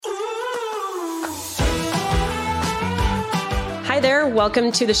there.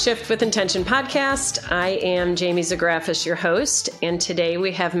 Welcome to the Shift with Intention podcast. I am Jamie Zagrafis, your host, and today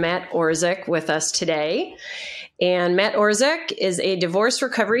we have Matt Orzech with us today. And Matt Orzech is a divorce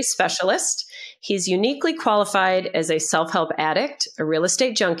recovery specialist. He's uniquely qualified as a self-help addict, a real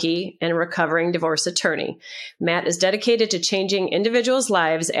estate junkie, and a recovering divorce attorney. Matt is dedicated to changing individuals'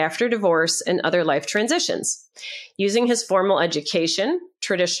 lives after divorce and other life transitions. Using his formal education,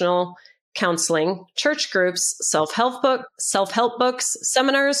 traditional counseling, church groups, self-help books,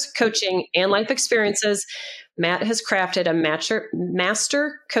 seminars, coaching, and life experiences, Matt has crafted a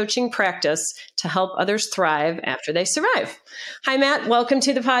master coaching practice to help others thrive after they survive. Hi, Matt. Welcome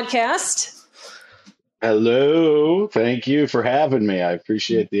to the podcast. Hello. Thank you for having me. I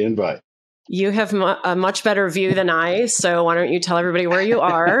appreciate the invite. You have a much better view than I, so why don't you tell everybody where you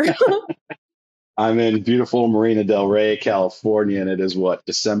are? I'm in beautiful Marina del Rey, California, and it is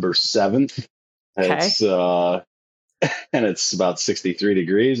December 7th. Okay. It's and it's about 63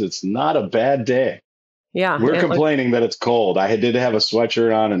 degrees. It's not a bad day. Yeah. We're complaining that it's cold. I did have a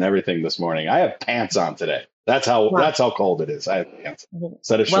sweatshirt on and everything this morning. I have pants on today. That's how cold it is. I have pants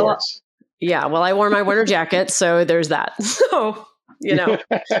instead of shorts. Yeah. Well, I wore my winter jacket, so there's that. So,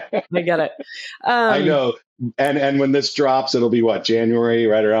 I get it. I know. And when this drops, it'll be January,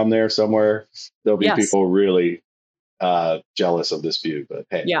 right around there somewhere. There'll be people really jealous of this view, but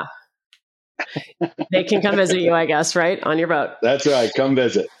hey. Yeah. They can come visit you, I guess, right? On your boat. That's right. Come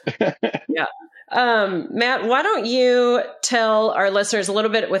visit. Yeah. Matt, why don't you tell our listeners a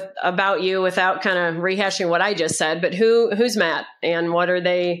little bit about you without kind of rehashing what I just said, but who's Matt and what are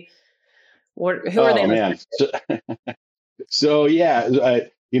they? Who are they? Man. So yeah,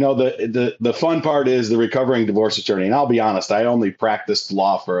 the fun part is the recovering divorce attorney. And I'll be honest, I only practiced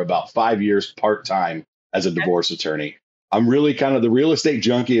law for about 5 years part-time as a divorce attorney. I'm really kind of the real estate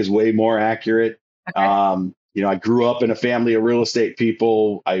junkie is way more accurate. Okay. I grew up in a family of real estate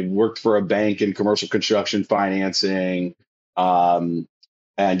people. I worked for a bank in commercial construction financing, and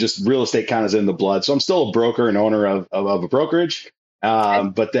just real estate kind of is in the blood. So I'm still a broker and owner of a brokerage.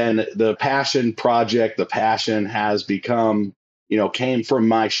 But then the passion has become, came from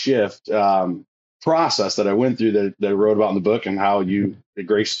my shift process that I went through that I wrote about in the book and how you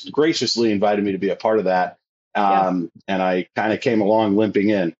graciously invited me to be a part of that. And I kind of came along limping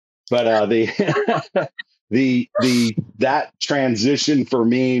in. But that transition for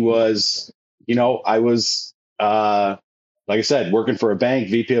me was, I was, like I said, working for a bank,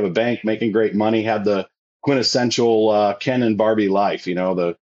 VP of a bank, making great money, had the quintessential Ken and Barbie life,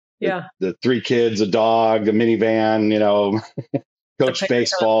 the 3 kids, a dog, a minivan, coach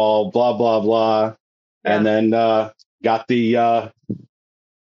baseball, blah, blah, blah. Yeah. And then got the,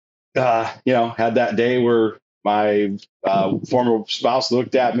 had that day where my former spouse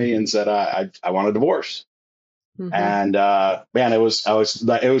looked at me and said, I want a divorce. Mm-hmm. And man, it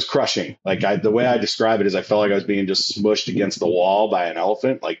was crushing. Like the way I describe it is I felt like I was being just smushed against the wall by an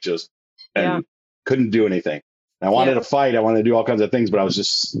elephant, couldn't do anything. And I wanted to fight. I wanted to do all kinds of things, but I was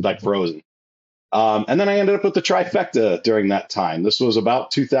just frozen. And then I ended up with the trifecta during that time. This was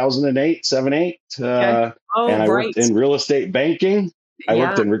about 2008, 7-8. And I worked in real estate banking. I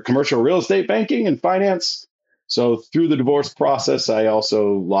worked in commercial real estate banking and finance. So through the divorce process, I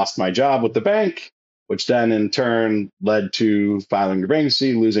also lost my job with the bank, which then in turn led to filing a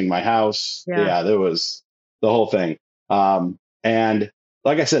bankruptcy, losing my house. Yeah, there was the whole thing. And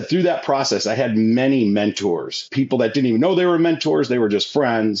like I said, through that process, I had many mentors, people that didn't even know they were mentors. They were just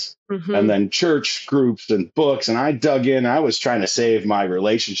friends. Mm-hmm. And then church groups and books. And I dug in. I was trying to save my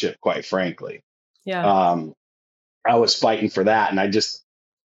relationship, quite frankly. Yeah. I was fighting for that. And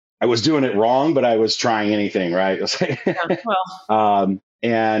I was doing it wrong, but I was trying anything, right? I was like,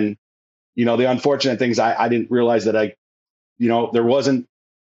 and, the unfortunate things, I didn't realize that it wasn't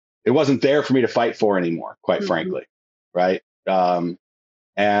there for me to fight for anymore, quite frankly. Right.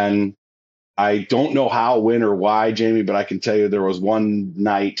 And I don't know how, when, or why, Jamie, but I can tell you there was one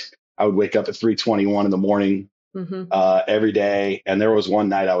night I would wake up at 3:21 in the morning every day. And there was one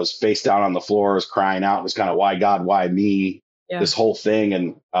night I was face down on the floor, I was crying out. It was kind of, why God, why me, this whole thing.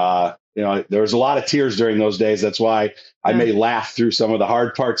 And, there was a lot of tears during those days. That's why I may laugh through some of the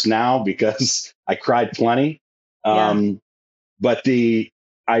hard parts now because I cried plenty. But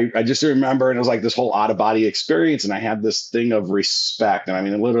I just remember, and it was like this whole out of body experience. And I had this thing of respect. And I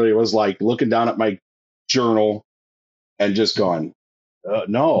mean, it literally was like looking down at my journal and just going,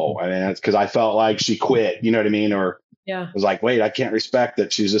 no. I mean, it's because I felt like she quit, you know what I mean? Or it was like, wait, I can't respect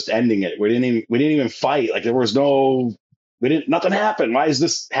that she's just ending it. We didn't even fight. Like there was nothing happened. Why is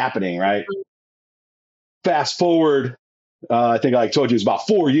this happening? Right. Fast forward. I think I told you it was about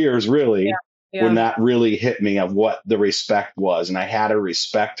 4 years really. when that really hit me of what the respect was. And I had to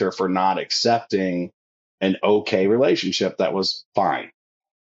respect her for not accepting an okay relationship that was fine.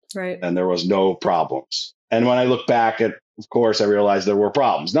 Right. And there was no problems. And when I look back at, of course, I realized there were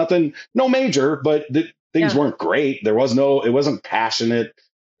problems. Nothing, no major, but things weren't great. It wasn't passionate.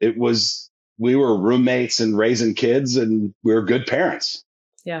 We were roommates and raising kids, and we were good parents.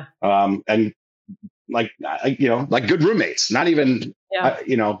 Yeah. And like good roommates, not even,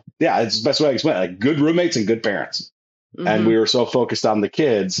 it's the best way to explain it. Like good roommates and good parents. Mm-hmm. And we were so focused on the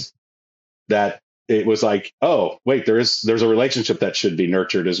kids that it was like, oh, wait, there's a relationship that should be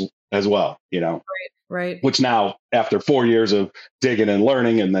nurtured as well, Right. Which now, after 4 years of digging and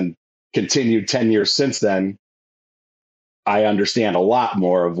learning, and then continued 10 years since then, I understand a lot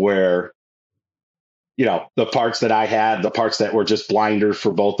more of where, the parts that I had, the parts that were just blinders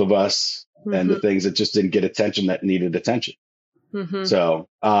for both of us, and the things that just didn't get attention that needed attention. Mm-hmm. So,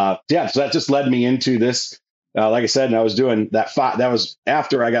 so that just led me into this. Like I said, and I was doing that. That was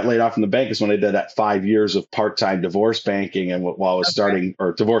after I got laid off from the bank, is when I did that 5 years of part-time divorce banking, and while I was starting,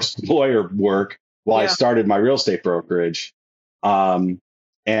 or divorce lawyer work, while I started my real estate brokerage. And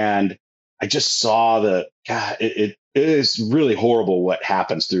I just saw it is really horrible what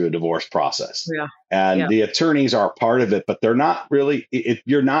happens through a divorce process. Yeah. And the attorneys are part of it, but they're not really,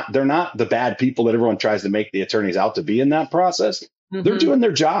 they're not the bad people that everyone tries to make the attorneys out to be in that process. Mm-hmm. They're doing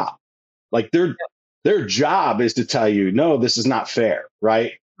their job. Like their job is to tell you, no, this is not fair.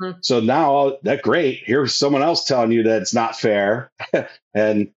 Right. Mm-hmm. So now that's great. Here's someone else telling you that it's not fair.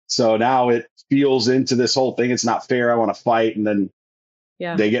 And so now it feels into this whole thing. It's not fair. I want to fight. And then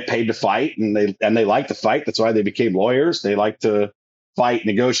they get paid to fight, and they like to fight. That's why they became lawyers. They like to fight,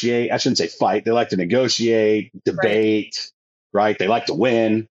 negotiate. I shouldn't say fight. They like to negotiate, debate, right? They like to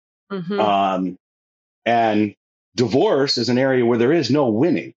win. Mm-hmm. And divorce is an area where there is no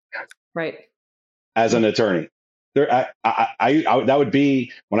winning. Right. As an attorney, I that would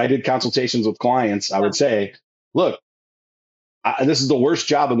be when I did consultations with clients. I would say, look, this is the worst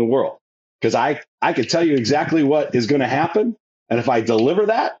job in the world, because I could tell you exactly what is going to happen. And if I deliver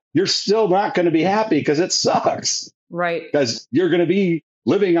that, you're still not going to be happy, because it sucks. Right. Because you're going to be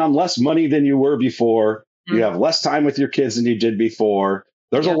living on less money than you were before. Mm-hmm. You have less time with your kids than you did before.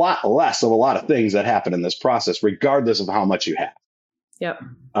 There's a lot less of a lot of things that happen in this process, regardless of how much you have. Yep.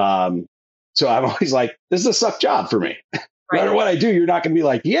 So I'm always like, this is a suck job for me. Right. No matter what I do, you're not going to be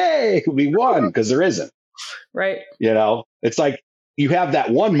like, yay, we won, because there isn't. Right. It's like, you have that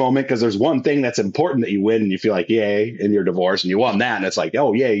one moment because there's one thing that's important that you win, and you feel like, yay, in your divorce, and you won that. And it's like,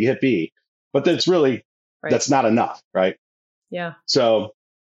 oh, yay, you hit B. But that's really, that's not enough. Right. Yeah. So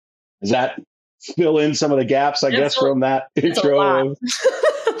does that fill in some of the gaps, I guess, from that intro?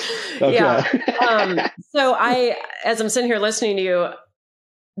 Okay. Yeah. So as I'm sitting here listening to you,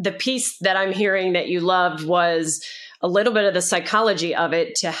 the piece that I'm hearing that you loved was a little bit of the psychology of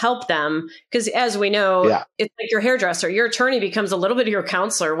it to help them. Because as we know, it's like your hairdresser, your attorney becomes a little bit of your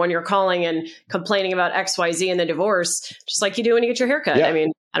counselor when you're calling and complaining about XYZ in the divorce, just like you do when you get your haircut. Yeah. I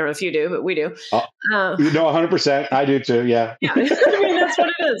mean, I don't know if you do, but we do. 100%. I do too. Yeah. Yeah. I mean, that's what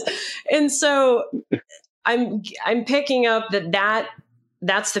it is. And so I'm picking up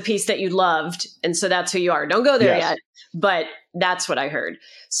that's the piece that you loved. And so that's who you are. Don't go there yet, but that's what I heard.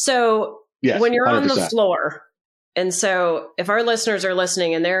 So when you're 100%. On the floor, and so if our listeners are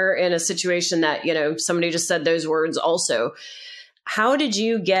listening and they're in a situation that, somebody just said those words also, how did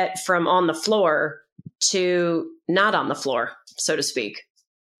you get from on the floor to not on the floor, so to speak?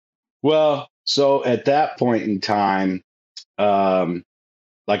 Well, so at that point in time,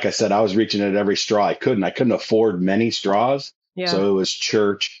 like I said, I was reaching at every straw I could, and I couldn't afford many straws. Yeah. So it was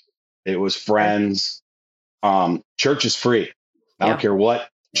church, it was friends. Church is free. I don't care what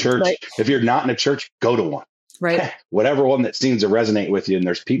church. Right. If you're not in a church, go to one. Right. Whatever one that seems to resonate with you. And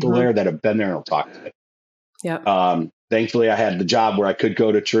there's people there that have been there and will talk to you. Yeah. Thankfully, I had the job where I could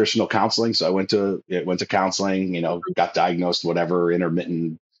go to traditional counseling. So I went to counseling, got diagnosed, whatever,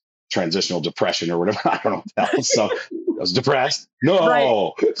 intermittent transitional depression or whatever. I don't know what the hell. So I was depressed.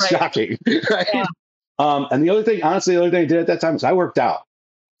 No, shocking. Right. Yeah. And the other thing I did at that time was I worked out.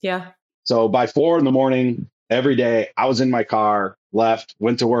 Yeah. So by 4 a.m. every day, I was in my car,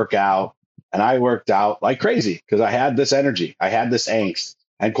 went to work out. And I worked out like crazy because I had this energy. I had this angst.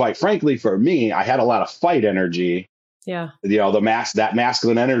 And quite frankly, for me, I had a lot of fight energy. Yeah. That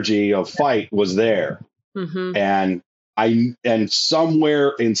masculine energy of fight was there. Mm-hmm. And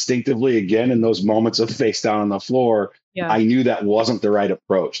somewhere instinctively, again, in those moments of face down on the floor, I knew that wasn't the right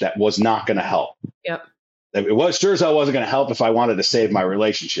approach. That was not going to help. Yep. It was sure as hell wasn't going to help if I wanted to save my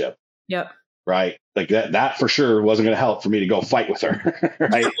relationship. Yep. right? Like that for sure wasn't going to help for me to go fight with her,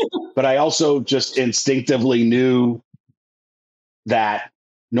 right? But I also just instinctively knew that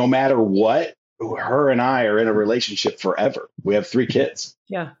no matter what, her and I are in a relationship forever. We have 3 kids.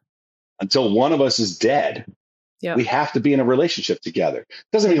 Yeah. Until one of us is dead, Yeah. we have to be in a relationship together.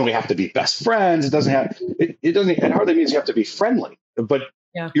 Doesn't mean we have to be best friends. It hardly means you have to be friendly, but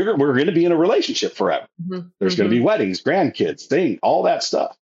we're going to be in a relationship forever. Mm-hmm. There's going to be weddings, grandkids, all that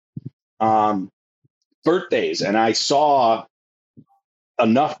stuff. Birthdays. And I saw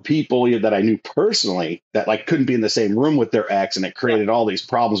enough people that I knew personally that like couldn't be in the same room with their ex, and it created all these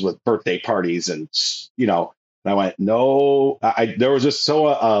problems with birthday parties. And, and I went, no, there was just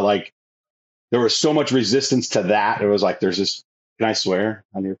there was so much resistance to that. It was like, can I swear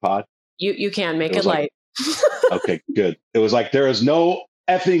on your pod? You can make it light. Okay, good. It was like, there is no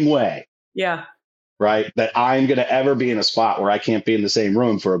effing way. Yeah. Right. That I'm going to ever be in a spot where I can't be in the same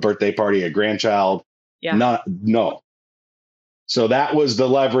room for a birthday party, a grandchild. Yeah. No. So that was the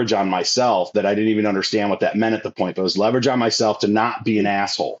leverage on myself that I didn't even understand what that meant at the point, but it was leverage on myself to not be an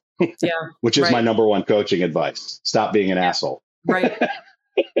asshole. Yeah. Which is my number one coaching advice. Stop being an asshole. Right.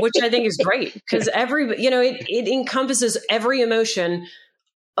 Which I think is great because it encompasses every emotion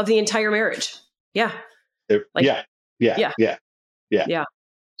of the entire marriage. Yeah. Yeah.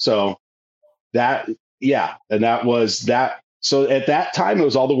 So and that was that. So at that time, it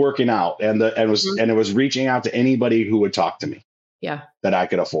was all the working out and it was reaching out to anybody who would talk to me. Yeah. That I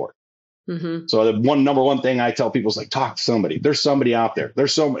could afford. Mm-hmm. So the number one thing I tell people is like, talk to somebody. There's somebody out there.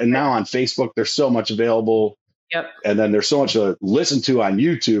 And now on Facebook, there's so much available. Yep. And then there's so much to listen to on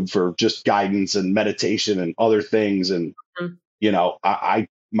YouTube for just guidance and meditation and other things. And,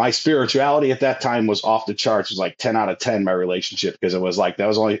 my spirituality at that time was off the charts. It was like 10 out of 10, my relationship, because it was like,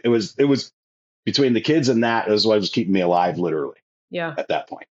 it was between the kids and that is what was keeping me alive, literally. Yeah. At that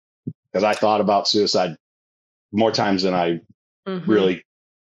point, because I thought about suicide more times than I really,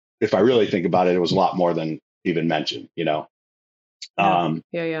 if I really think about it, it was a lot more than even mentioned, Yeah.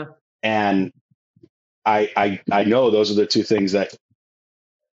 And I know those are the 2 things that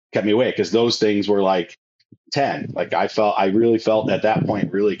kept me awake, because those things were like 10. Like I really felt at that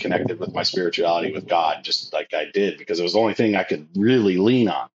point really connected with my spirituality, with God, just like I did, because it was the only thing I could really lean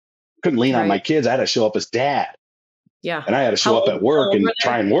on. Couldn't lean on my kids. I had to show up as dad. Yeah. And I had to show up at work and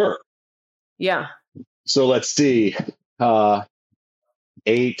try and work. Yeah. So let's see, 8,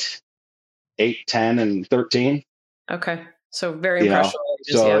 10, and 13. Okay. So very impressionable.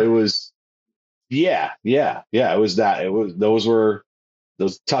 So it was, it was that. Those were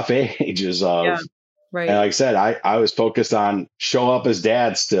those tough ages of, right. And like I said, I was focused on show up as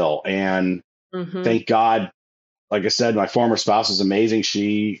dad still. And thank God, like I said, my former spouse is amazing.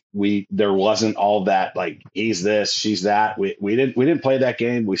 There wasn't all that, like, he's this, she's that. We didn't play that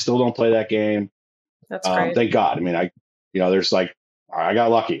game. We still don't play that game. That's great. Thank God. I mean, there's like, I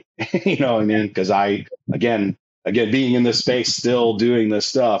got lucky, you know what I mean? Cause again, being in this space, still doing this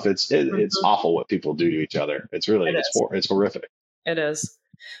stuff, it's awful what people do to each other. It's really, it's horrific. It is.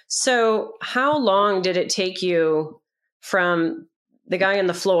 So how long did it take you from the guy on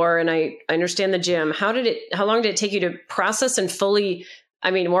the floor, and I understand the gym, how long did it take you to process and fully,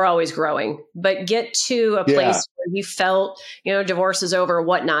 I mean, we're always growing, but get to a place where you felt, divorce is over,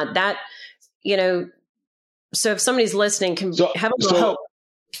 whatnot, that, so if somebody's listening can have a little hope.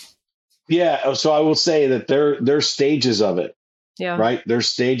 Yeah. So I will say that there's stages of it. Yeah. Right. There's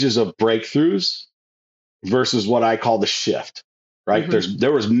stages of breakthroughs versus what I call the shift. Right.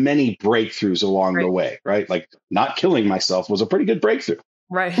 There was many breakthroughs along the way. Right. Like not killing myself was a pretty good breakthrough.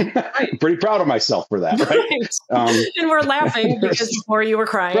 Right. I'm pretty proud of myself for that. Right. And we're laughing because before you were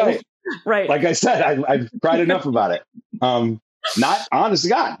crying. Right. Like I said, I've cried enough about it. Not, honest to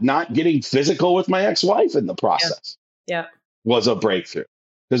God, not getting physical with my ex-wife in the process. Yeah. Was a breakthrough,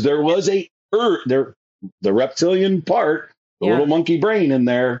 because there was the reptilian part, the little monkey brain in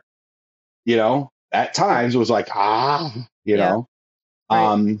there, at times was like,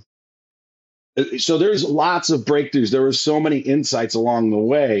 Right. So there's lots of breakthroughs. There were so many insights along the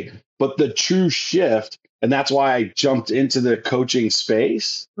way, but the true shift, and that's why I jumped into the coaching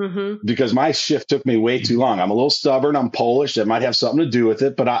space, because my shift took me way too long. I'm a little stubborn. I'm Polish. That might have something to do with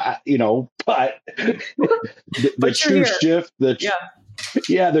it, but the true shift,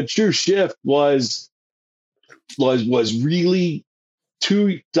 the true shift was really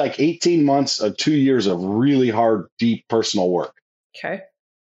 18 months of 2 years of really hard, deep personal work. Okay.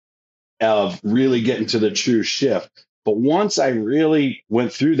 Of really getting to the true shift. But once I really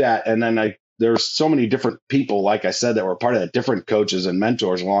went through that, and then there's so many different people, like I said, that were part of that, different coaches and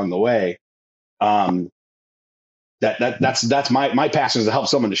mentors along the way. That's my passion, is to help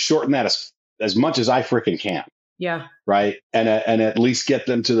someone to shorten that as much as I freaking can. Yeah. Right. And at least get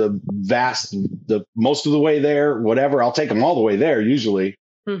them to the most of the way there, whatever. I'll take them all the way there. Usually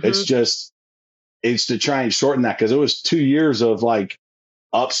it's to try and shorten that. Cause it was 2 years of like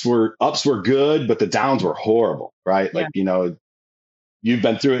ups were good, but the downs were horrible. Right. Like, you've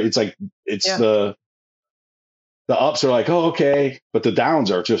been through it. It's like, the ups are like, oh, okay. But the downs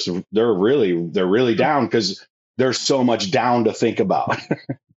are just, they're really down because there's so much down to think about.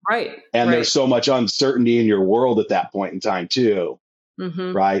 Right. And there's so much uncertainty in your world at that point in time too.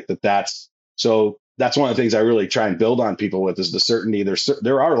 Right. That's one of the things I really try and build on people with is the certainty.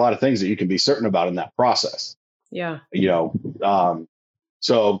 There are a lot of things that you can be certain about in that process. Yeah.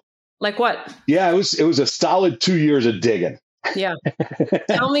 So like what? Yeah, it was a solid 2 years of digging. Yeah.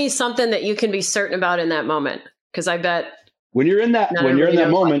 Tell me something that you can be certain about in that moment. Cause I bet when you're in that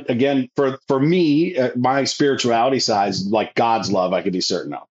moment, again, for me, my spirituality side, like God's love, I could be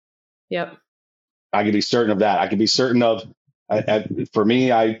certain of. Yep. I could be certain of that. I could be certain of, for me,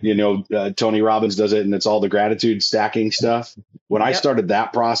 Tony Robbins does it, and it's all the gratitude stacking stuff. When I started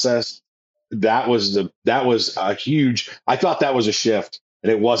that process, that was a huge, I thought that was a shift, and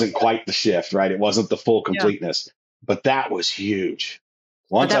it wasn't quite the shift, right? It wasn't the full completeness, but that was huge.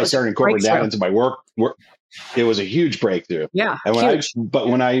 Once I started incorporating that into my work, it was a huge breakthrough. Yeah. And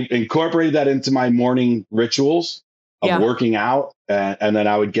when I incorporated that into my morning rituals of working out, and then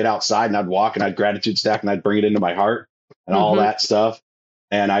I would get outside and I'd walk and I'd gratitude stack and I'd bring it into my heart and all that stuff.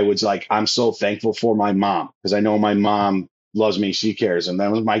 And I was like, I'm so thankful for my mom because I know my mom loves me. She cares. And then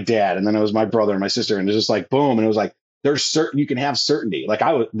it was my dad. And then it was my brother and my sister. And it's just like, boom. And it was like, you can have certainty. Like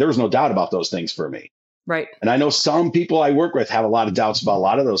there was no doubt about those things for me. Right. And I know some people I work with have a lot of doubts about a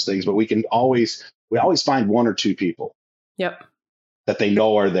lot of those things, but we always find one or two people. Yep. That they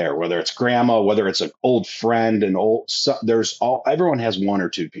know are there, whether it's grandma, whether it's an old friend, everyone has one or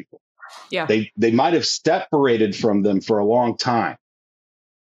two people. Yeah. They might have separated from them for a long time.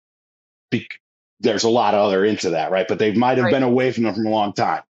 There's a lot of other into that, right? But they might have been away from them for a long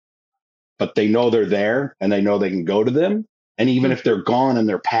time. But they know they're there and they know they can go to them. And even if they're gone and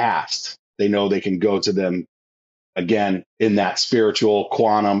they're past, they know they can go to them again in that spiritual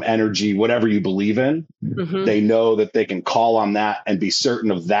quantum energy, whatever you believe in. They know that they can call on that and be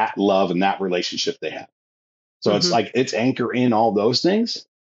certain of that love and that relationship they have. So it's like, it's anchor in all those things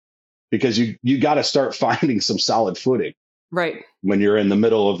because you got to start finding some solid footing. Right. When you're in the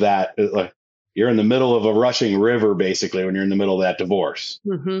middle of that, you're in the middle of a rushing river, basically, when you're in the middle of that divorce.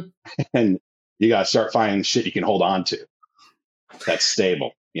 And you got to start finding shit you can hold on to that's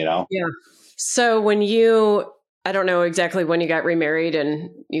stable, Yeah. So I don't know exactly when you got remarried, and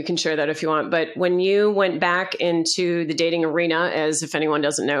you can share that if you want, but when you went back into the dating arena, as if anyone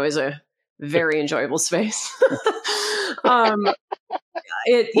doesn't know, is a very enjoyable space.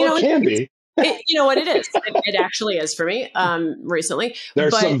 It can be. You know what it is? It actually is for me. Recently,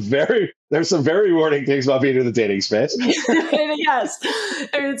 there's some very rewarding things about being in the dating space. Yes,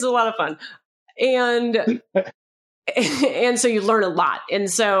 it's a lot of fun, and so you learn a lot, and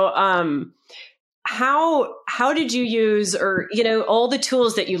so how did you use, or all the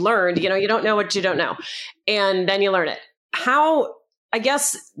tools that you learned? You don't know what you don't know, and then you learn it. I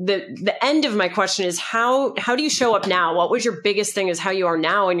guess the end of my question is how do you show up now? What was your biggest thing? Is how you are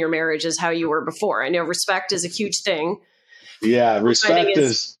now in your marriage is how you were before. I know respect is a huge thing. Yeah, respect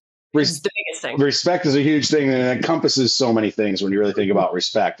is the biggest thing. Respect is a huge thing, and it encompasses so many things when you really think about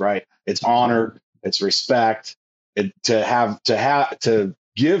respect, right? It's honor, it's respect. To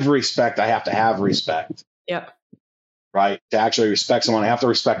give respect, I have to have respect. Yep. Right. To actually respect someone, I have to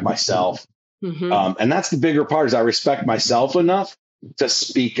respect myself. And that's the bigger part is I respect myself enough to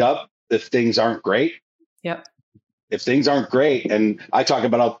speak up if things aren't great. Yep. If things aren't great, and I talk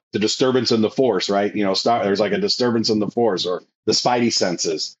about the disturbance in the force, right? There's like a disturbance in the force or the spidey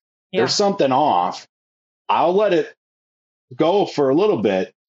senses. Yeah. There's something off. I'll let it go for a little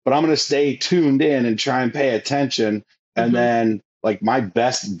bit, but I'm going to stay tuned in and try and pay attention. And then like my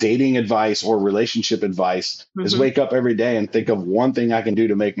best dating advice or relationship advice is wake up every day and think of one thing I can do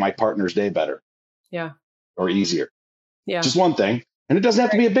to make my partner's day better. Yeah. Or easier. Yeah. Just one thing. And it doesn't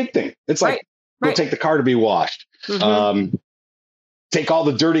have to be a big thing. It's like, go take the car to be washed. Take all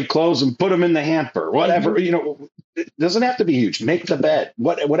the dirty clothes and put them in the hamper, whatever, it doesn't have to be huge. Make the bed,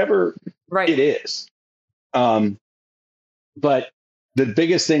 whatever it is. But the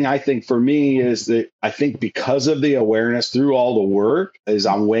biggest thing I think for me is that I think because of the awareness through all the work is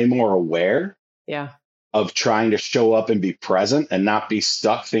I'm way more aware of trying to show up and be present and not be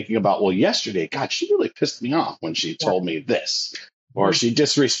stuck thinking about, well, yesterday, God, she really pissed me off when she told me this, or she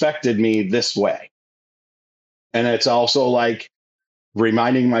disrespected me this way. And it's also like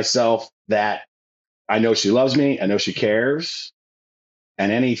reminding myself that I know she loves me. I know she cares.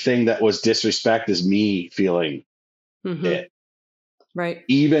 And anything that was disrespect is me feeling it. Right.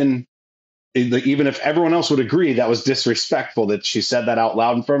 Even if everyone else would agree that was disrespectful, that she said that out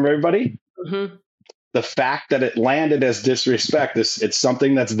loud in front of everybody, the fact that it landed as disrespect, it's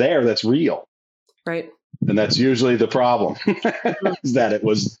something that's there, that's real. Right. And that's usually the problem, is that it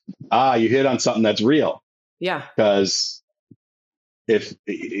was, you hit on something that's real. Yeah. Because if,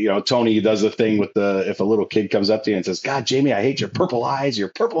 Tony does the thing with if a little kid comes up to you and says, God, Jamie, I hate your purple eyes.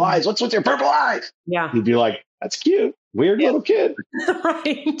 What's with your purple eyes? Yeah. You'd be like, that's cute. Weird little kid.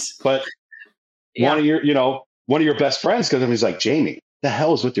 Right. But one of your best friends comes up and he's like, Jamie, the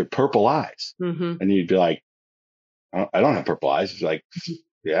hell is with your purple eyes? And you'd be like, I don't have purple eyes. He's like,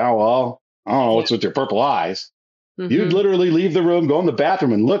 yeah, well, I don't know what's with your purple eyes. You'd literally leave the room, go in the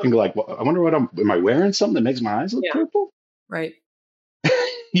bathroom and look and go like, well, I wonder am I wearing something that makes my eyes look purple? Right.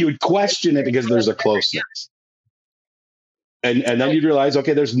 You would question it because there's a closeness. And then you'd realize,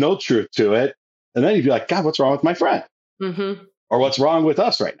 okay, there's no truth to it. And then you'd be like, God, what's wrong with my friend? Or what's wrong with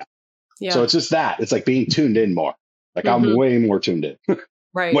us right now? Yeah. So it's just that. It's like being tuned in more. Like I'm way more tuned in.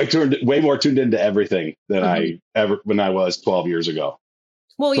 Right. way more tuned into everything than when I was 12 years ago.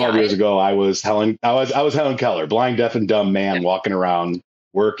 Well, 12 years ago, I was Helen Keller, blind, deaf, and dumb man walking around,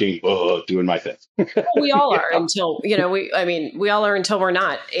 working, doing my thing. We all are until, we all are until we're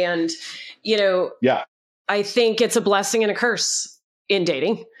not. And, I think it's a blessing and a curse in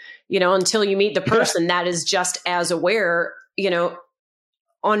dating, until you meet the person that is just as aware,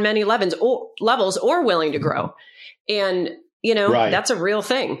 on many levels or willing to grow. And, that's a real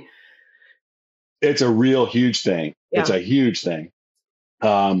thing. It's a real huge thing. Yeah. It's a huge thing.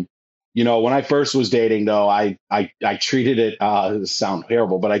 When I first was dating, though, I treated it, this sounds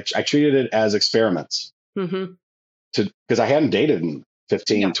terrible, but I treated it as experiments because I hadn't dated in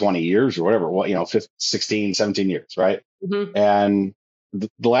 15, 20 years or whatever, 16, 17 years. Right. And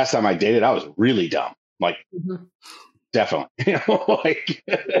the last time I dated, I was really dumb, like definitely,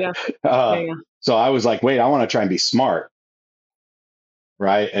 so I was like, wait, I want to try and be smart.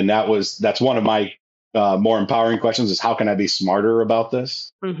 Right. And that's one of my more empowering questions is how can I be smarter about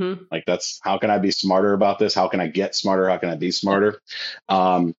this? Like how can I be smarter about this? How can I get smarter? How can I be smarter?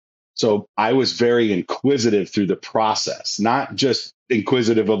 So I was very inquisitive through the process, not just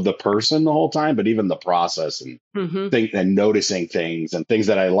inquisitive of the person the whole time, but even the process and and noticing things and things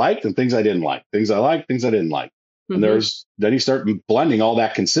that I liked and things I didn't like, things I liked, things I didn't like. And then you start blending all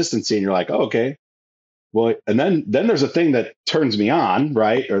that consistency and you're like, oh, okay, well, and then there's a thing that turns me on,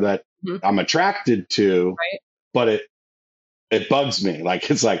 right? Or that I'm attracted to, but it bugs me.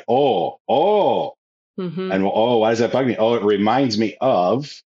 Like, it's like, and why does that bug me? Oh, it reminds me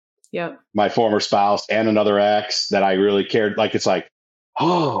of my former spouse and another ex that I really cared. Like, it's like,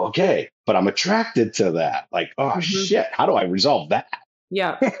 oh, okay, but I'm attracted to that. Like, oh shit, how do I resolve that?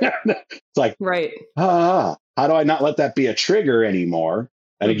 Yeah. It's like, how do I not let that be a trigger anymore?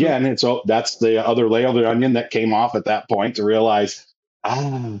 And again, that's the other layer of the onion that came off at that point to realize,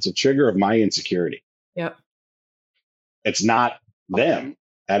 it's a trigger of my insecurity. Yep. It's not them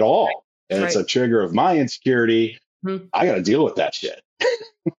at all. And it's a trigger of my insecurity. I got to deal with that shit.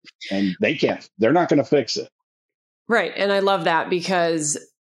 And they're not going to fix it. Right. And I love that because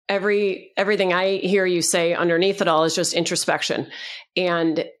everything I hear you say underneath it all is just introspection.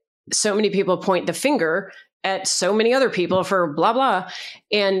 And so many people point the finger at so many other people for blah, blah,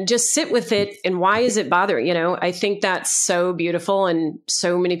 and just sit with it. And why is it bothering? I think that's so beautiful. And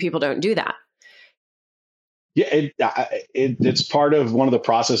so many people don't do that. Yeah. It's part of one of the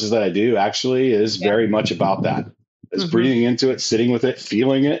processes that I do actually is very much about that. It's breathing into it, sitting with it,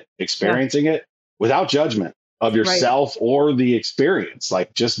 feeling it, experiencing it without judgment of yourself or the experience.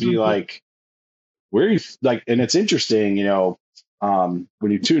 Like, just be like, where you like, and it's interesting,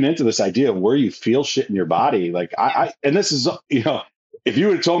 when you tune into this idea of where you feel shit in your body, like and this is, if you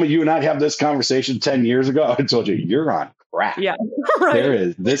had told me you and I'd have this conversation 10 years ago, I would have told you you're on crack. Yeah.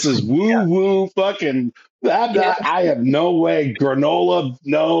 Right. This is woo fucking that. I have no way. Granola.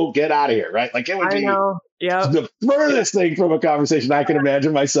 No, get out of here. Right. Like, it would be the furthest thing from a conversation I can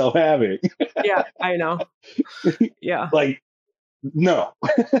imagine myself having. Yeah, I know. Yeah. Like, no,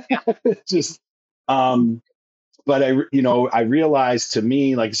 just, but I realized, to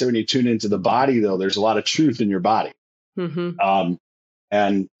me, like I said, when you tune into the body, though, there's a lot of truth in your body.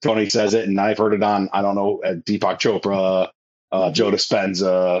 And Tony says it, and I've heard it on, I don't know, Deepak Chopra, Joe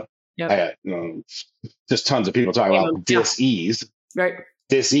Dispenza, just tons of people talking about dis-ease. Right.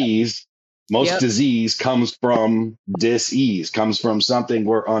 Dis-ease. Most disease comes from dis-ease, comes from something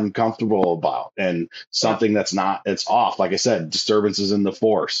we're uncomfortable about and something that's not, it's off. Like I said, disturbances in the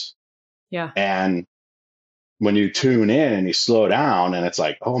force. Yeah. And when you tune in and you slow down and it's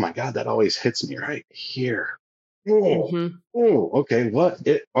like, oh my God, that always hits me right here. Oh, Mm-hmm. okay.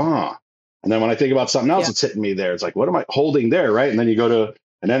 And then when I think about something else Yeah. that's hitting me there, it's like, what am I holding there? Right. And then you go to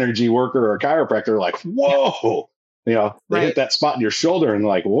an energy worker or a chiropractor, like, whoa, they hit that spot in your shoulder and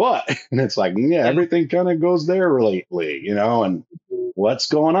like, what? And it's like, yeah, everything kind of goes there lately, and what's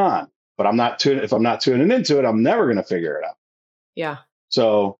going on? But if I'm not tuning into it, I'm never going to figure it out. Yeah.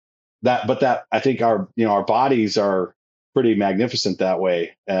 So I think our bodies are pretty magnificent that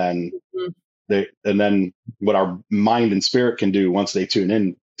way. And then what our mind and spirit can do once they tune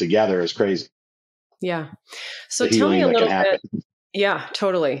in together is crazy. Yeah. So the tell me a little bit. Yeah,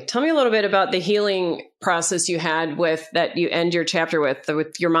 totally. Tell me a little bit about the healing process you had that you end your chapter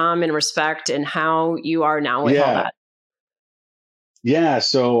with your mom in respect, and how you are now with all that. Yeah.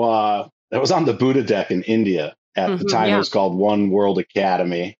 So that was on the Buddha deck in India. At the time, it was called One World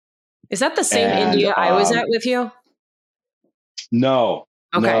Academy. Is that the same India I was at with you? No,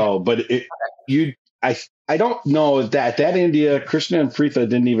 no, but I don't know that India, Krishna and Preetha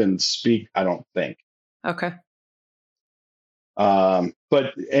didn't even speak, I don't think. Okay.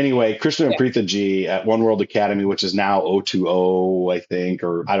 But anyway, Krishna and Preetha Ji at One World Academy, which is now O2O, I think,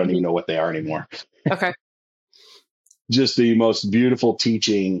 or I don't even know what they are anymore. Okay. Just the most beautiful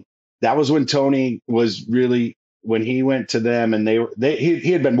teaching. That was when Tony was really, when he went to them, and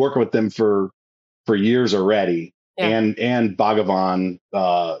he had been working with them for years already. And Bhagavan,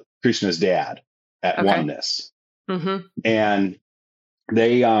 Krishna's dad, at Oneness. Mm-hmm. And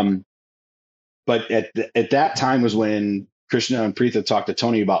they, but at that time was when Krishna and Preetha talked to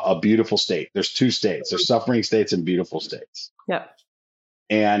Tony about a beautiful state. There's two states. There's suffering states and beautiful states. Yeah.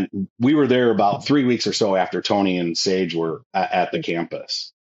 And we were there about 3 weeks or so after Tony and Sage were at the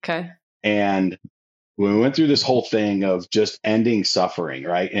campus. Okay. And when we went through this whole thing of just ending suffering,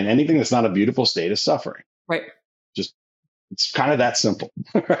 right? And anything that's not a beautiful state is suffering. Right. It's kind of that simple,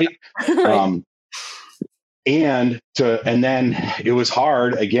 right? Right. And then it was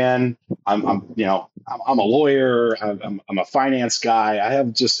hard. Again, I'm a lawyer. I'm a finance guy.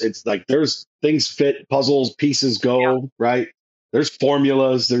 It's like there's things fit, puzzles, pieces go, right? There's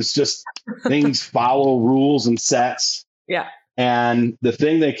formulas. There's just things follow rules and sets. Yeah. And the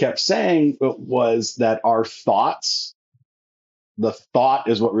thing they kept saying was that our thoughts, the thought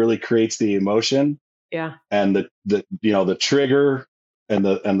is what really creates the emotion. Yeah. And the trigger and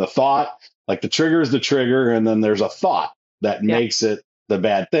the thought, like the trigger is the trigger, and then there's a thought that makes it the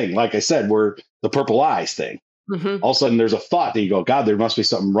bad thing. Like I said, we're the purple eyes thing. Mm-hmm. All of a sudden there's a thought that you go, God, there must be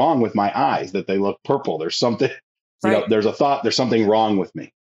something wrong with my eyes that they look purple. There's something, there's a thought, there's something wrong with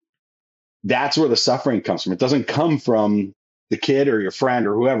me. That's where the suffering comes from. It doesn't come from the kid or your friend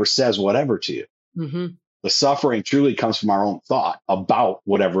or whoever says whatever to you. Mm-hmm. The suffering truly comes from our own thought about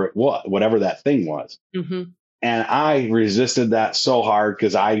whatever it was, whatever that thing was. Mm-hmm. And I resisted that so hard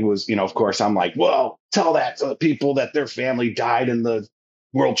because I was, of course, I'm like, well, tell that to the people that their family died in the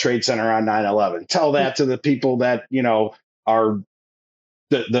World Trade Center on 9/11. Tell that to the people that, are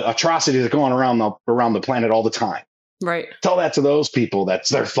the atrocities that are going around the planet all the time. Right. Tell that to those people. That's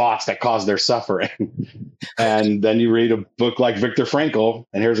their thoughts that cause their suffering. And then you read a book like Viktor Frankl,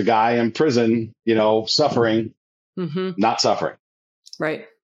 and here's a guy in prison, suffering, not suffering. Right.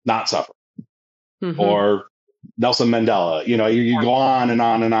 Not suffering. Mm-hmm. Or Nelson Mandela, you go on and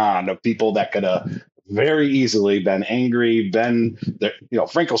on and on of people that could have very easily been angry,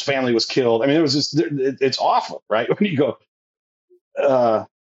 Frankel's family was killed. I mean, it was just, it's awful, right? When you go,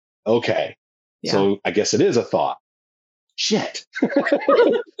 okay, so I guess it is a thought. Shit.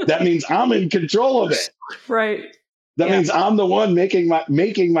 That means I'm in control of it. Right. That means I'm the one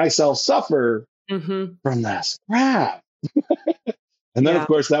making myself suffer from this crap. And then, of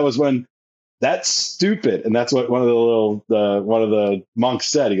course, that was when that's stupid. And that's what one of the monks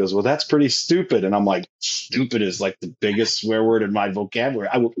said. He goes, well, that's pretty stupid. And I'm like, stupid is like the biggest swear word in my vocabulary.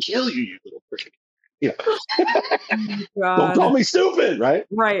 I will kill you, you little freaking. Don't call me stupid, right?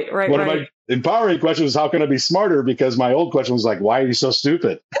 Right. One of my empowering questions was, how can I be smarter? Because my old question was like, why are you so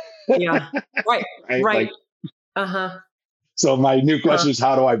stupid? Yeah. Right. Like, so my new question is,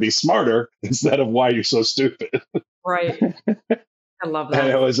 how do I be smarter instead of why you're so stupid? Right. I love that. And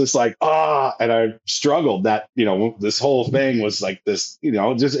it was just like, and I struggled that, this whole thing was like this,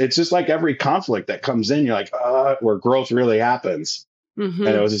 it's just like every conflict that comes in, you're like, where growth really happens. Mm-hmm.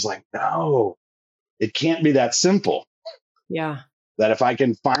 And it was just like, no, it can't be that simple. Yeah. That if I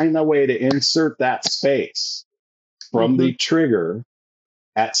can find a way to insert that space from the trigger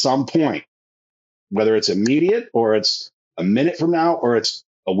at some point, whether it's immediate or it's a minute from now or it's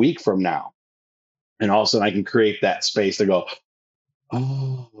a week from now, and all of a sudden I can create that space to go,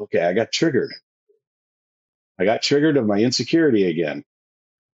 Oh, okay. I got triggered. I got triggered of my insecurity again.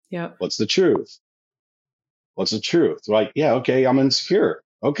 Yep. What's the truth? What's the truth? Like, yeah, okay, I'm insecure.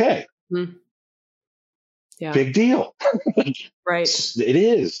 Okay. Mm. Yeah. Big deal. Right. It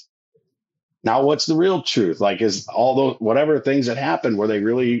is. Now, what's the real truth? Like, is all those, whatever things that happened, were they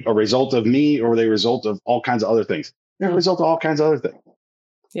really a result of me, or were they a result of all kinds of other things? They're a result of all kinds of other things.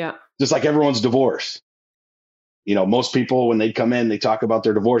 Yeah. Just like everyone's divorce. You know, most people, when they come in, they talk about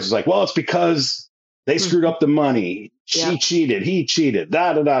their divorce. It's like, well, it's because they screwed up the money. She cheated. He cheated.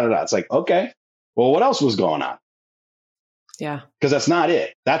 Da, da, da, da, da. It's like, okay, well, what else was going on? Yeah. Because that's not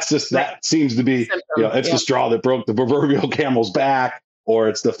it. That's just, that seems to be, you know, it's the straw that broke the proverbial camel's back, or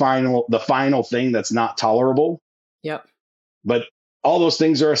it's the final thing that's not tolerable. Yep. But all those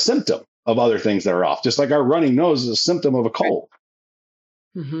things are a symptom of other things that are off. Just like our running nose is a symptom of a cold.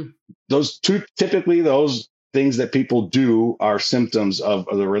 Mm-hmm. Typically those things that people do are symptoms of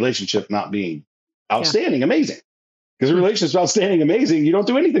the relationship not being outstanding, amazing. Because the relationship's outstanding, amazing. You don't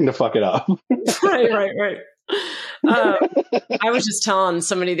do anything to fuck it up. Right. I was just telling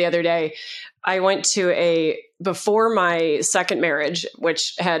somebody the other day, I went to before my second marriage,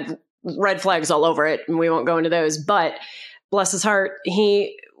 which had red flags all over it, and we won't go into those, but bless his heart,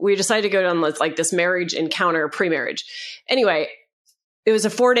 we decided to go down this marriage encounter pre-marriage. Anyway, it was a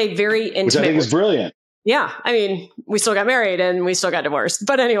 4-day, very intimate. Which I think is brilliant. Yeah. I mean, we still got married and we still got divorced.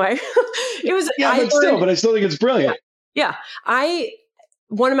 But anyway, it was. Yeah, but I still think it's brilliant. Yeah.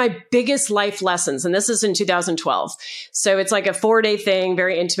 One of my biggest life lessons, and this is in 2012. So it's like a 4-day thing,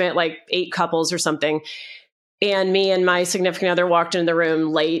 very intimate, like 8 couples or something. And me and my significant other walked into the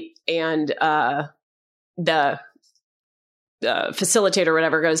room late, and the facilitator or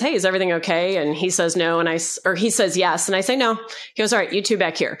whatever goes, "Hey, is everything okay?" And he says no, or he says yes, and I say no. He goes, "All right, you two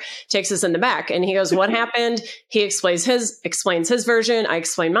back here." Takes us in the back, and he goes, "What happened?" He explains his version. I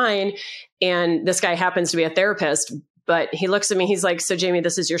explain mine, and this guy happens to be a therapist, but he looks at me. He's like, "So Jamie,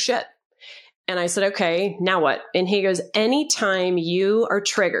 this is your shit." And I said, "Okay, now what?" And he goes, "Anytime you are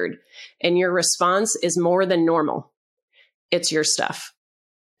triggered and your response is more than normal, it's your stuff."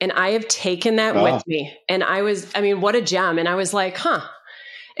 And I have taken that with me. And what a gem. And I was like, huh.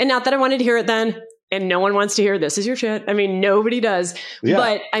 And not that I wanted to hear it then. And no one wants to hear this is your shit. I mean, nobody does. Yeah.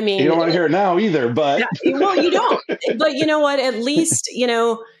 But I mean, you don't want to hear it now either, but. Well, you don't. But you know what? At least, I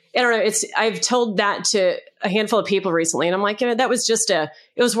don't know. I've told that to a handful of people recently. And I'm like, that was it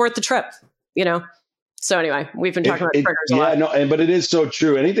was worth the trip, So anyway, we've been talking about triggers a lot. Yeah, but it is so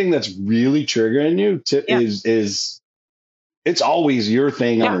true. Anything that's really triggering you is it's always your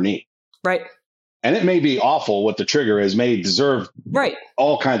thing underneath. Right. And it may be awful what the trigger is, may deserve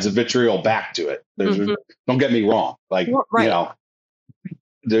all kinds of vitriol back to it. Don't get me wrong. Like,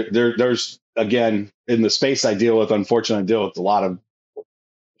 there's, again, in the space I deal with, unfortunately, I deal with a lot of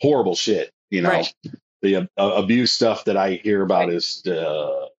horrible shit. The abuse stuff that I hear about is,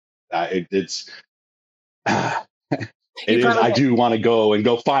 it's, I do want to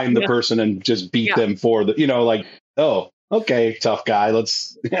go find the person and just beat them for okay, tough guy.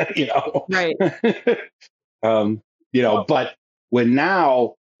 Let's, Right. But when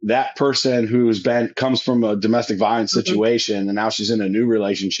now that person comes from a domestic violence situation and now she's in a new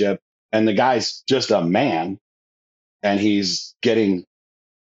relationship and the guy's just a man and he's getting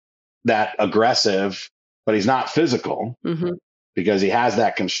that aggressive, but he's not physical because he has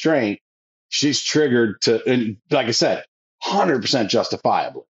that constraint. She's triggered and like I said, 100%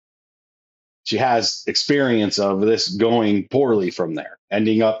 justifiably. She has experience of this going poorly from there,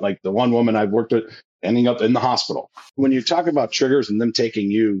 ending up like the one woman I've worked with, ending up in the hospital. When you talk about triggers and them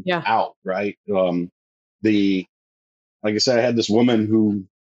taking you out, right? Like I said, I had this woman who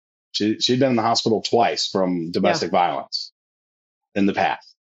she'd been in the hospital twice from domestic violence in the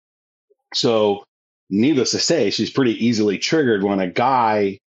past. So needless to say, she's pretty easily triggered when a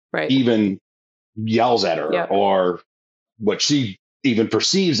guy even yells at her or what she even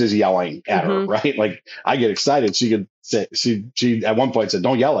perceives as yelling at her, right? Like I get excited. She could say, she at one point said,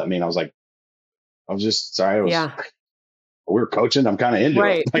 "Don't yell at me." And I was like, I was just sorry. We were coaching. I'm kind of into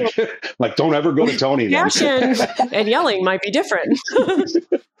it. Like, don't ever go to Tony. Passion and yelling might be different.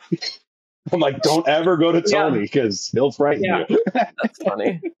 I'm like, don't ever go to Tony because he'll frighten you. That's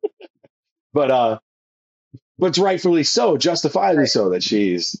funny. But it's rightfully so, justifiably so, that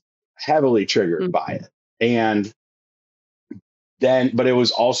she's heavily triggered by it. And but it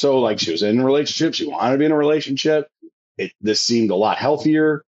was also like she was in a relationship. She wanted to be in a relationship. This seemed a lot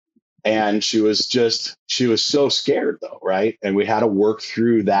healthier. And she was so scared though. Right. And we had to work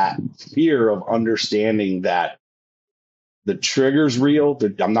through that fear of understanding that the trigger's real.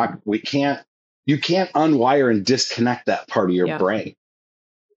 You can't unwire and disconnect that part of your brain.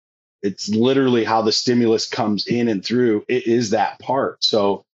 it's literally how the stimulus comes in and through. It is that part.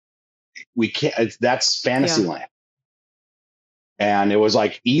 So we can't, that's fantasy land. And it was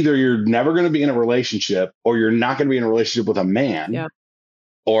like, either you're never going to be in a relationship, or you're not going to be in a relationship with a man,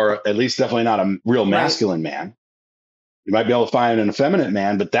 or at least definitely not a real masculine man. You might be able to find an effeminate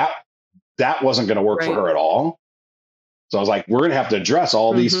man, but that wasn't going to work for her at all. So I was like, we're going to have to address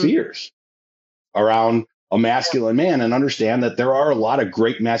all these fears around a masculine man, and understand that there are a lot of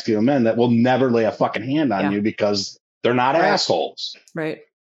great masculine men that will never lay a fucking hand on you because they're not assholes. Right.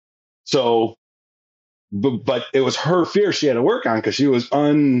 So, but it was her fear she had to work on, because she was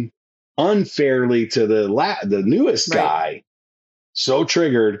unfairly to the newest guy, so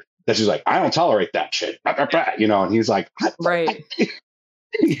triggered that she's like, I don't tolerate that shit, you know. And he's like, right.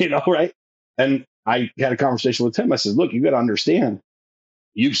 You know, right. And I had a conversation with him. I said, look, you got to understand,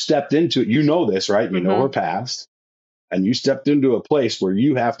 you've stepped into it. You know this, right? You know her past, and you stepped into a place where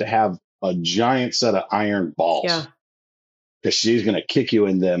you have to have a giant set of iron balls, because she's going to kick you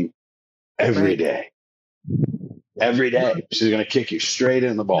in them every day. Every day. She's going to kick you straight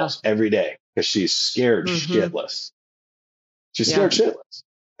in the balls every day, because she's scared shitless. She's scared shitless.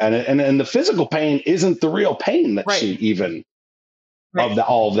 And the physical pain isn't the real pain that she even of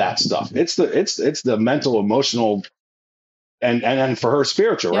all of that stuff. It's the mental, emotional, and for her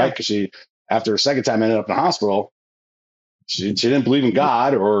spiritual, right? Because she, after a second time, ended up in the hospital. She didn't believe in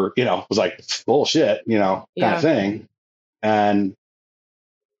God, or, you know, was like bullshit, you know, kind of thing. And,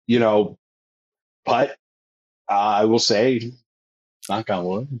 you know, but I will say, knock on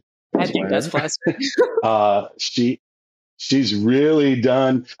wood, I think that's plastic. She's really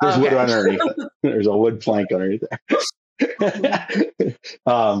done. There's wood underneath. There's a wood plank underneath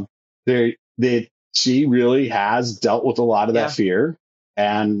there. She really has dealt with a lot of that fear,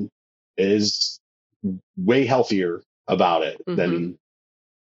 and is way healthier about it than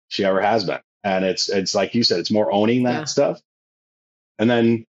she ever has been. And it's like you said, it's more owning that stuff, and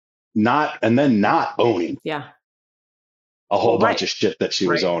then not owning a whole bunch of shit that she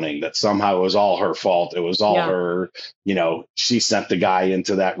was owning, that somehow it was all her fault. It was all her, you know, she sent the guy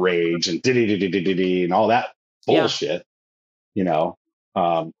into that rage and and all that bullshit, you know?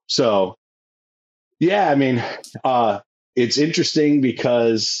 So yeah, I mean, it's interesting,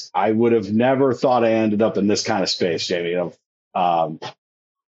 because I would have never thought I ended up in this kind of space, Jamie, of,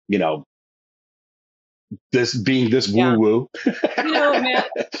 you know, this being this woo woo, you know, man.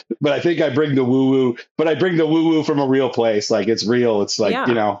 But I think I bring the woo woo, from a real place. Like, it's real. It's like,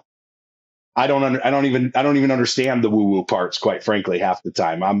 you know, I don't even understand the woo woo parts, quite frankly, half the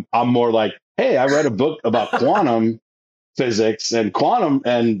time. I'm more like, hey, I read a book about quantum physics and quantum,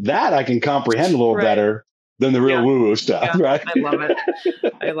 and that I can comprehend a little better than the real woo woo stuff. Right. I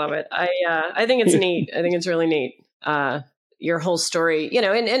love it. I think it's neat. I think it's really neat. Your whole story, you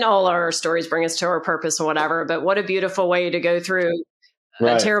know, and all our stories bring us to our purpose and whatever, but what a beautiful way to go through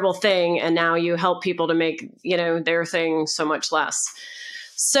a terrible thing. And now you help people to make, you know, their thing so much less.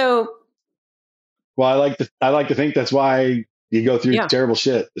 So, well, I like to think that's why you go through terrible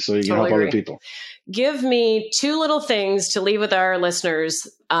shit, so you can help other people. Give me two little things to leave with our listeners.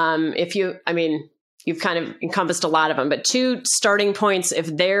 You've kind of encompassed a lot of them, but two starting points if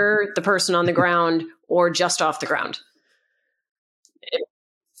they're the person on the ground or just off the ground.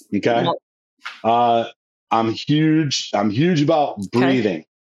 Okay. I'm huge about breathing.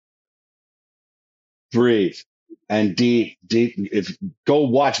 Breathe and deep. If go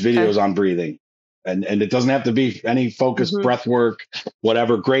watch videos on breathing, and it doesn't have to be any focused breath work,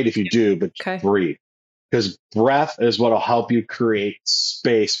 whatever. Great if you do, but breathe, because breath is what will help you create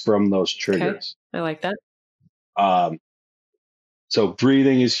space from those triggers. I like that. So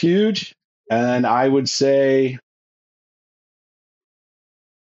breathing is huge, and I would say,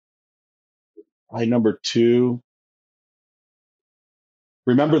 number two,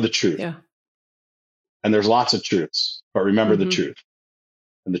 remember the truth. Yeah. And there's lots of truths, but remember the truth.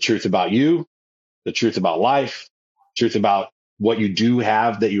 And the truth about you, the truth about life, truth about what you do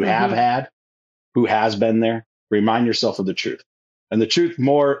have, that you have had, who has been there. Remind yourself of the truth. And the truth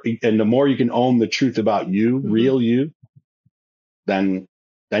and the more you can own the truth about you, real you, then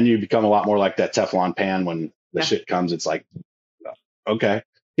you become a lot more like that Teflon pan when the shit comes. It's like, okay,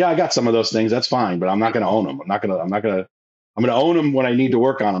 yeah, I got some of those things. That's fine, but I'm not going to own them. I'm going to own them when I need to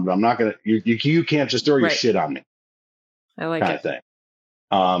work on them, but I'm not going to, you can't just throw your shit on me. I like kind of thing.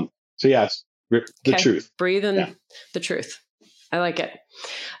 So yeah, it's the truth. Breathe in the truth. I like it.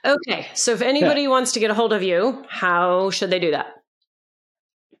 Okay. So if anybody wants to get a hold of you, how should they do that?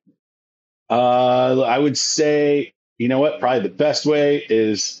 I would say, you know what, probably the best way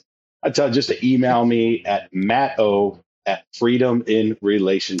is just to email me at at freedom in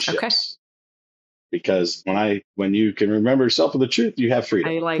relationships. Okay. Because when you can remember yourself with the truth, you have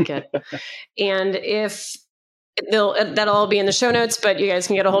freedom. I like it. And if that'll all be in the show notes, but you guys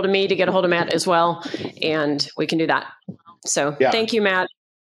can get a hold of me to get a hold of Matt as well. And we can do that. So Thank you, Matt.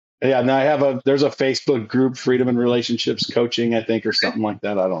 Yeah. And there's a Facebook group, Freedom in Relationships Coaching, I think, or something like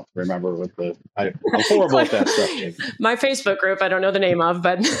that. I don't remember I'm horrible at that stuff, Jake. My Facebook group, I don't know the name of,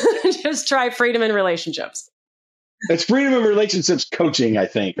 but just try Freedom in Relationships. It's Freedom in Relationships Coaching, I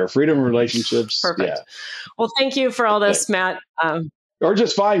think, or Freedom in Relationships. Perfect. Yeah. Well, thank you for all this, Matt. Or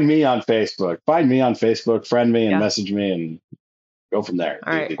just find me on Facebook. Find me on Facebook, friend me and message me and go from there.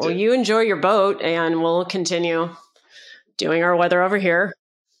 All right. Well, you enjoy your boat and we'll continue doing our weather over here.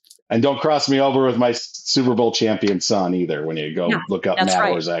 And don't cross me over with my Super Bowl champion son either when you go look up Matt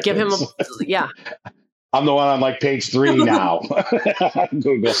Orzech. Give him I'm the one on like page 3 now.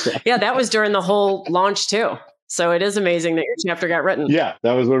 Yeah, that was during the whole launch too. So it is amazing that your chapter got written. Yeah,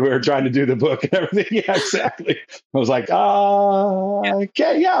 that was when we were trying to do the book and everything. Yeah, exactly. I was like,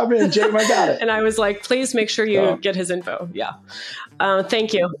 okay, I'm in, Jim, I got it. And I was like, please make sure you get his info. Yeah.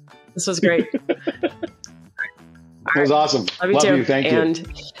 Thank you. This was great. It was awesome. Love you too. Thank you.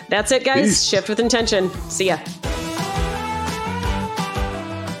 And that's it, guys. Peace. Shift with intention. See ya.